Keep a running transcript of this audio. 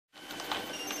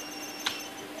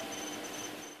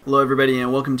Hello everybody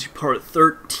and welcome to part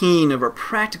 13 of our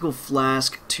Practical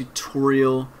Flask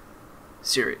tutorial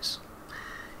series.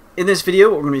 In this video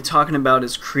what we're going to be talking about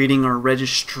is creating our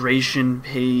registration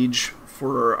page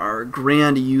for our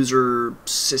grand user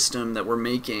system that we're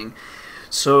making.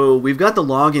 So we've got the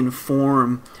login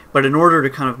form, but in order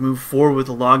to kind of move forward with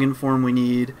the login form we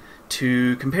need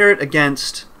to compare it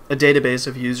against a database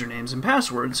of usernames and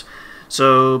passwords.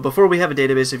 So before we have a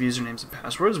database of usernames and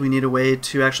passwords, we need a way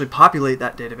to actually populate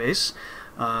that database.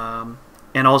 And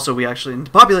also to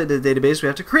populate the database, we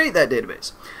have to create that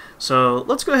database. So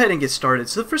let's go ahead and get started.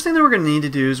 So the first thing that we're going to need to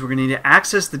do is we're going to need to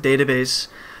access the database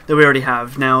that we already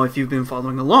have. Now, if you've been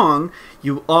following along,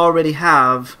 you already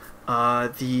have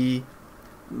the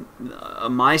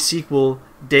MySQL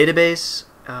database,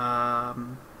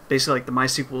 basically like the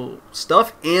MySQL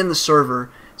stuff and the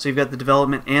server. So you've got the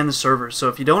development and the server. So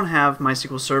if you don't have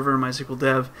MySQL Server and MySQL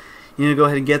Dev, you need to go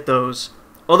ahead and get those.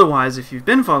 Otherwise, if you've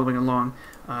been following along,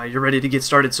 you're ready to get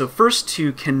started. So first,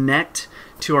 to connect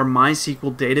to our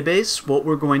MySQL database, what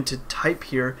we're going to type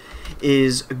here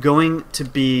is going to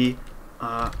be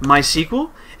MySQL,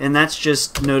 and that's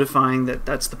just notifying that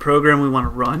that's the program we want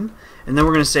to run. And then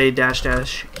we're going to say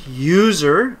 --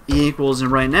 user equals,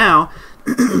 and right now,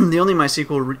 the only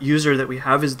MySQL user that we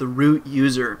have is the root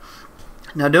user.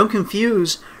 Now don't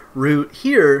confuse root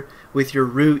here with your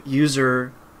root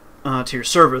user to your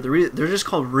server. They're just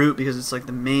called root because it's like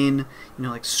the main,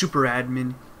 like super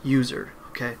admin user.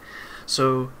 Okay,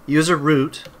 so user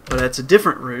root, but that's a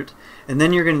different root. And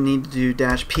then you're going to need to do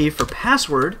 -p for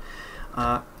password,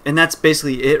 and that's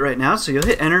basically it right now. So you'll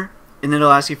hit enter, and then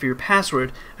it'll ask you for your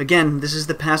password. Again, this is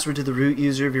the password to the root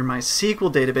user of your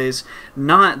MySQL database,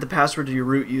 not the password to your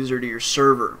root user to your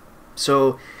server.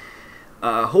 So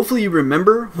hopefully you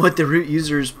remember what the root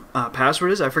user's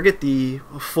password is. I forget the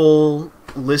full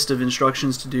list of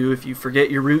instructions to do if you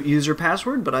forget your root user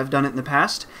password, but I've done it in the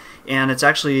past, and it's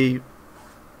actually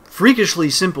freakishly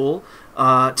simple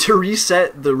to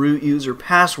reset the root user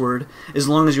password as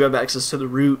long as you have access to the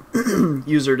root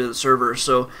user to the server.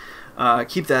 So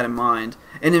keep that in mind.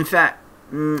 And in fact,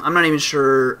 I'm not even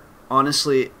sure.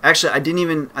 Honestly, actually,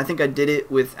 I think I did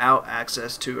it without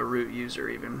access to a root user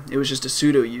even. It was just a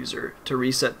sudo user to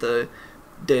reset the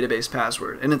database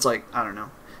password. And it's like, I don't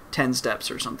know, 10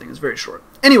 steps or something. It's very short.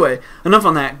 Anyway, enough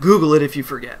on that. Google it if you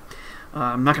forget.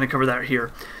 I'm not going to cover that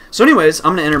here. So anyways,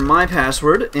 I'm going to enter my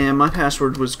password, and my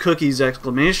password was cookies !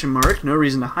 No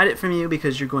reason to hide it from you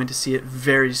because you're going to see it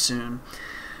very soon.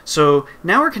 So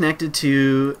now we're connected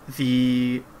to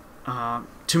the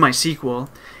to MySQL.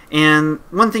 And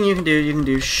one thing you can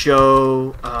do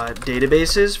show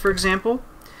databases, for example,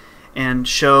 and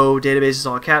show databases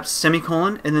all caps,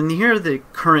 semicolon, and then here are the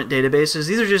current databases.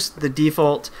 These are just the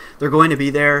default. They're going to be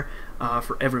there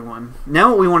for everyone. Now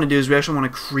what we want to do is we actually want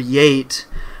to create,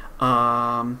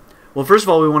 well, first of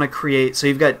all, we want to create, so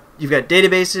you've got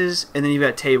databases and then you've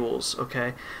got tables,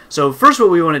 okay? So first what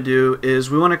we want to do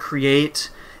is we want to create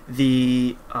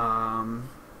the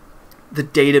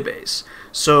database.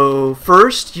 So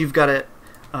first you've got a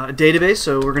database,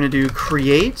 so we're going to do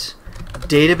create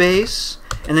database,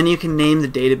 and then you can name the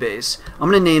database.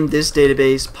 I'm going to name this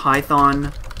database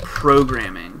Python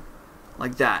programming,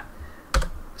 like that,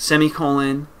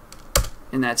 semicolon,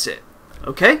 and that's it.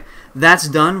 Okay, that's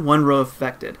done, one row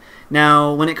affected.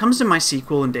 Now when it comes to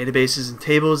MySQL and databases and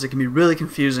tables, it can be really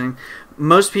confusing.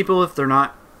 Most people, if they're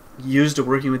not used to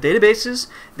working with databases,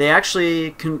 they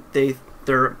actually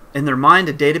they're in their mind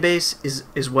a database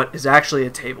is what is actually a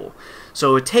table.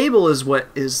 So a table is what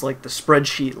is like the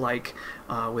spreadsheet, like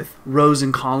with rows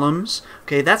and columns.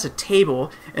 Okay, that's a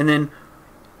table, and then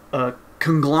a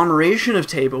conglomeration of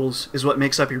tables is what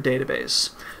makes up your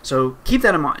database. So keep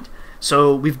that in mind.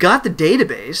 So we've got the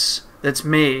database that's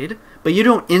made, but you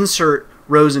don't insert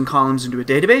rows and columns into a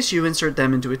database, you insert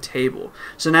them into a table.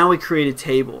 So now we create a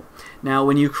table. Now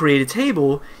when you create a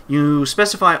table, you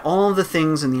specify all of the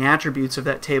things and the attributes of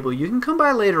that table. You can come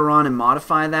by later on and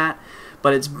modify that,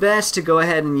 but it's best to go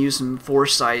ahead and use some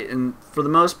foresight. And for the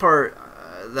most part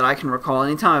that I can recall,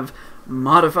 anytime I've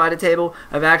modified a table,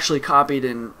 I've actually copied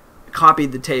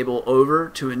the table over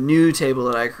to a new table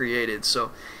that I created.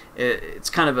 So it's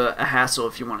kind of a hassle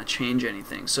if you want to change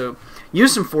anything. So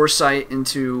use some foresight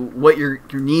into what your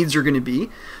needs are going to be.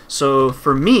 So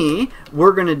for me,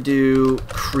 we're going to do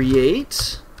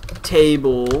create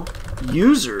table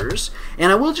users,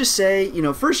 and I will just say,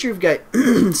 first you've got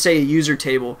say a user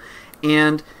table,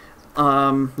 and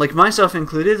like myself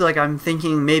included, like I'm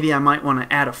thinking maybe I might want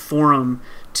to add a forum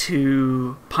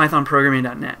to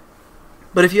pythonprogramming.net.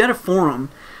 But if you had a forum,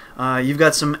 you've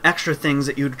got some extra things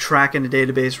that you would track in a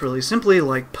database really simply,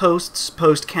 like posts,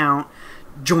 post count,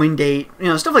 join date,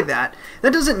 stuff like that.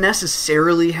 That doesn't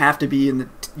necessarily have to be in the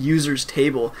user's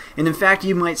table. And in fact,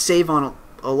 you might save on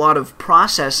a lot of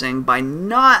processing by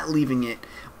not leaving it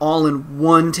all in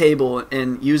one table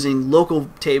and using local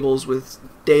tables with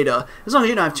data. As long as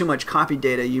you don't have too much copied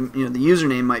data, the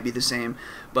username might be the same,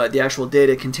 but the actual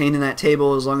data contained in that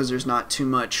table, as long as there's not too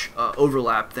much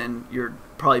overlap, then you're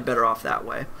probably better off that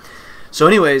way. So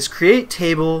anyways, create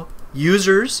table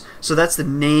users, so that's the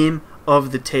name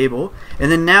of the table,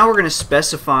 and then now we're going to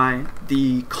specify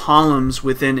the columns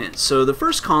within it. So the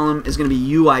first column is going to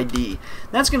be UID.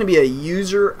 That's going to be a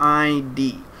user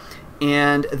ID,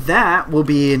 and that will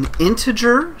be an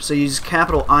integer, so use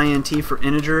capital INT for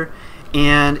integer,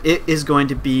 and it is going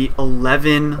to be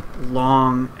 11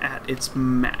 long at its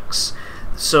max.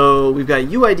 So we've got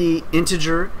UID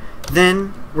integer,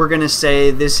 then we're going to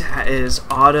say this is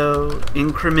auto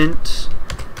increment,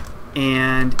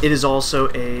 and it is also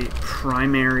a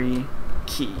primary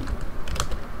key.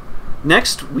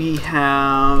 Next we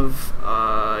have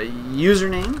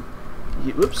username.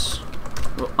 Whoops,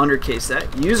 we'll undercase that.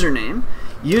 Username.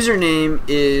 Username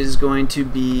is going to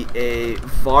be a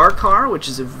varchar, which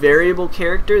is a variable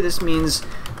character. This means,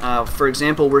 for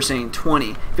example, we're saying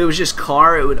 20. If it was just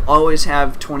char, it would always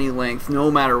have 20 length, no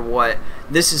matter what.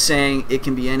 This is saying it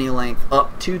can be any length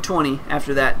up to 20.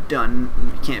 After that, done.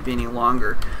 It can't be any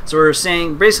longer. So we're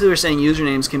saying, basically, we're saying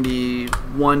usernames can be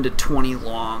 1 to 20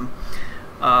 long.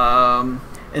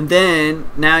 And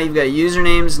then now you've got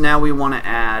usernames. Now we want to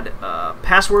add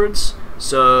passwords.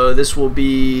 So this will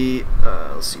be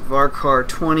let's see, varchar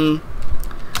 20.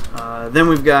 Then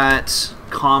we've got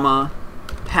comma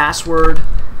password.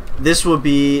 This will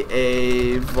be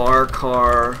a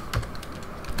varchar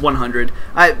 100.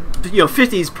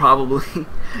 50 is probably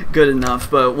good enough,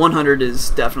 but 100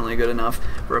 is definitely good enough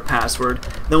for a password.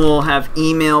 Then we'll have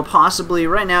email, possibly.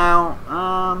 Right now,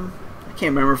 I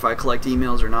can't remember if I collect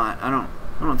emails or not. I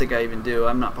don't think I even do.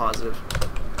 I'm not positive.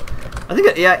 I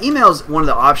think, yeah, email is one of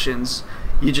the options.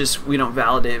 We don't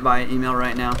validate via email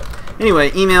right now.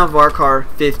 Anyway, email varchar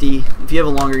 50. If you have a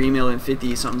longer email than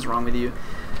 50, something's wrong with you.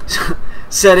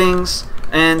 Settings.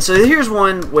 And so here's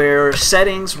one where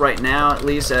settings right now, at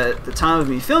least at the time of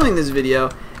me filming this video,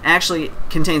 actually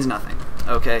contains nothing.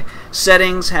 Okay,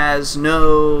 settings has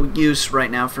no use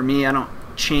right now for me. I don't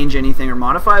change anything or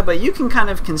modify, but you can kind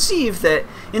of conceive that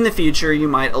in the future you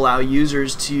might allow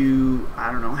users to,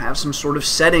 I don't know, have some sort of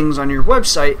settings on your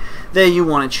website that you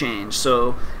want to change.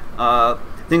 So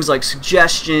things like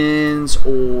suggestions,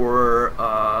 or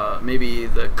maybe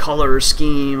the color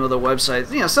scheme of the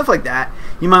website, stuff like that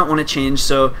you might want to change.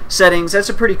 So settings, that's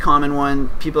a pretty common one.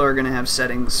 People are going to have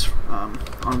settings on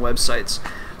websites.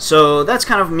 So that's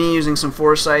kind of me using some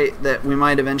foresight that we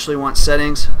might eventually want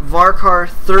settings. Varchar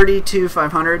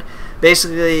 32500,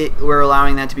 basically we're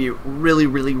allowing that to be really,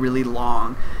 really, really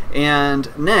long.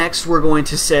 And next we're going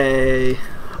to say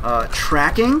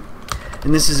tracking,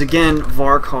 and this is again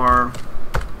varchar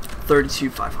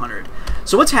 32500.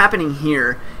 So what's happening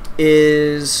here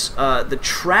is the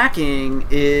tracking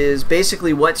is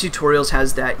basically what tutorials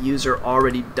has that user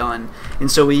already done, and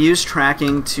so we use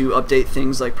tracking to update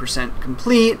things like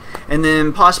 %complete, and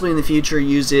then possibly in the future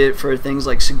use it for things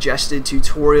like suggested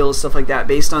tutorials, stuff like that.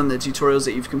 Based on the tutorials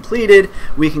that you've completed,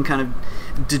 we can kind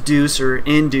of deduce or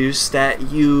induce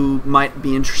that you might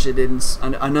be interested in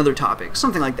another topic,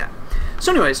 something like that.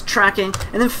 So anyways, tracking,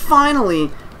 and then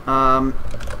finally,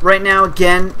 right now,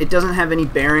 again, it doesn't have any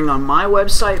bearing on my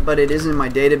website, but it is in my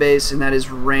database, and that is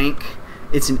rank.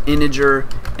 It's an integer,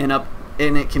 and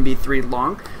it can be 3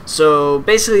 long. So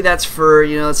basically that's for,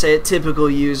 let's say a typical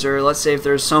user. Let's say if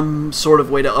there's some sort of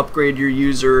way to upgrade your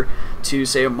user to,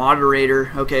 say, a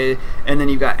moderator, okay, and then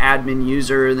you've got admin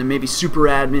user, and then maybe super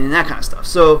admin, and that kind of stuff.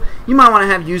 So you might want to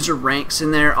have user ranks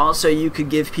in there. Also, you could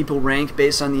give people rank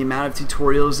based on the amount of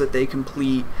tutorials that they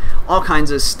complete, all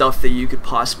kinds of stuff that you could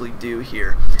possibly do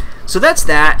here. So that's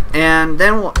that, and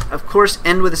then we'll of course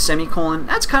end with a semicolon.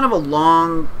 That's kind of a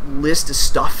long list of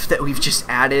stuff that we've just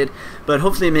added, but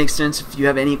hopefully it makes sense if you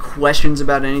have any questions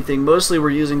about anything. Mostly we're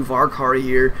using varchar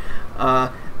here.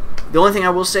 The only thing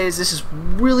I will say is this is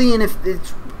really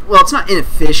it's not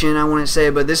inefficient, I want to say,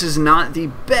 but this is not the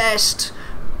best,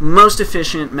 most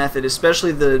efficient method,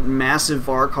 especially the massive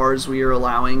varchars we are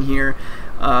allowing here.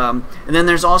 And then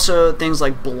there's also things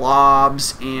like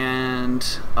blobs and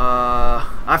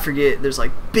I forget, there's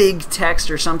like big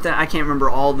text or something. I can't remember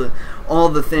all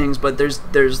the things, but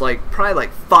there's like probably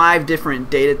like 5 different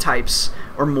data types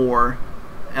or more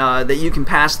that you can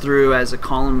pass through as a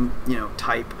column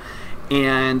type.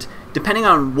 And depending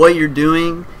on what you're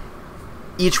doing,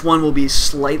 each one will be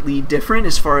slightly different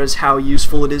as far as how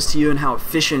useful it is to you and how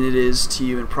efficient it is to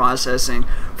you in processing.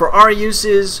 For our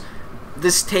uses,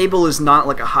 this table is not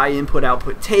like a high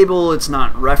input-output table. It's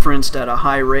not referenced at a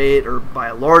high rate or by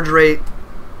a large rate.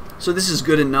 So this is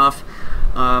good enough.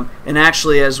 And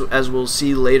actually, as we'll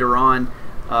see later on,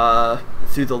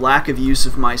 through the lack of use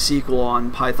of MySQL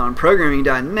on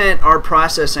pythonprogramming.net, our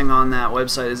processing on that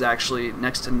website is actually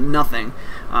next to nothing.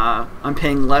 I'm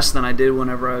paying less than I did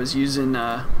whenever I was using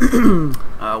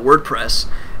WordPress,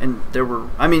 and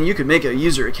you could make a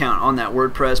user account on that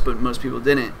WordPress, but most people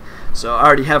didn't. So I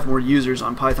already have more users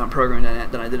on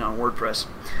pythonprogramming.net than I did on WordPress.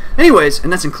 Anyways,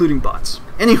 and that's including bots.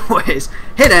 Anyways,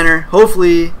 hit enter.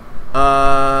 Hopefully,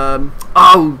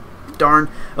 oh darn.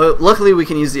 Luckily we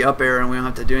can use the up arrow and we don't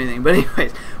have to do anything. But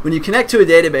anyways, when you connect to a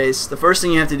database, the first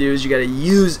thing you have to do is you got to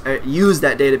use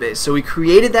that database. So we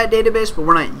created that database, but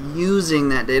we're not using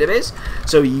that database.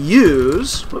 So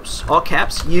use, whoops, all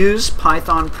caps, use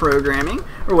Python programming,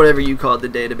 or whatever you called the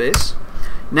database.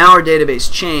 Now our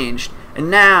database changed, and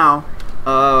now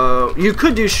you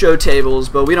could do show tables,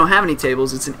 but we don't have any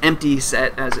tables. It's an empty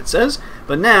set, as it says.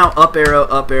 But now up arrow,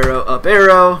 up arrow, up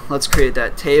arrow. Let's create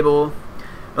that table.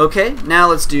 Okay, now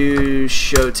let's do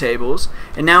show tables,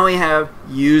 and now we have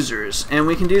users, and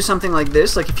we can do something like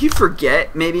this. Like if you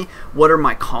forget maybe what are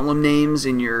my column names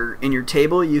in your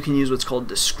table, you can use what's called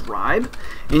describe,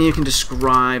 and you can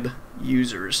describe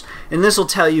users, and this will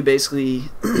tell you basically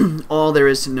all there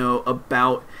is to know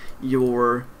about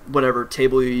your whatever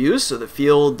table you use. So the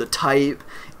field, the type,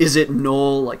 is it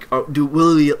null? Like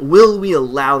will we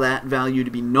allow that value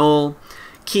to be null?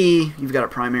 Key, you've got a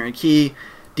primary key.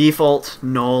 Default,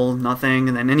 null, nothing,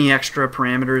 and then any extra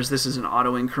parameters. This is an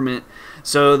auto increment.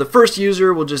 So the first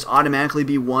user will just automatically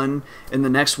be 1, and the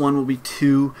next one will be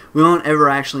 2. We won't ever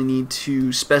actually need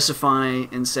to specify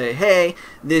and say, hey,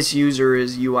 this user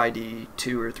is UID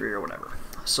 2 or 3 or whatever.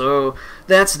 So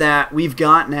that's that. We've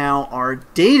got now our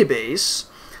database,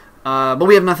 but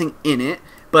we have nothing in it.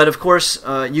 But of course,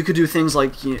 you could do things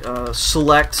like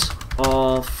select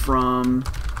all from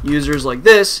users like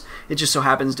this. It just so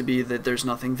happens to be that there's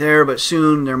nothing there, but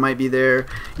soon there might be there.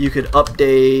 You could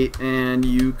update, and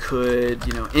you could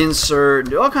insert,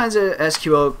 and do all kinds of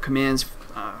SQL commands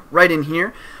right in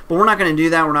here. But we're not going to do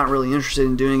that. We're not really interested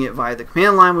in doing it via the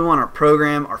command line. We want our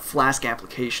program, our Flask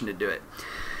application to do it.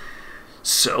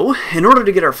 So in order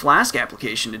to get our Flask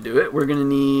application to do it, we're going to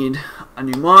need a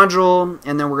new module,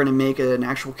 and then we're going to make an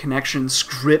actual connection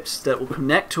script that will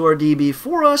connect to our DB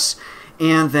for us,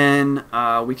 and then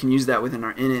we can use that within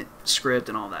our init script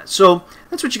and all that. So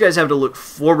that's what you guys have to look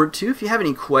forward to. If you have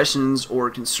any questions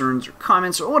or concerns or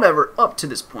comments or whatever up to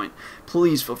this point,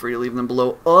 please feel free to leave them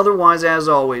below. Otherwise, as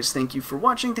always, thank you for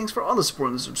watching. Thanks for all the support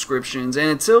and the subscriptions, and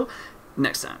until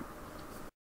next time.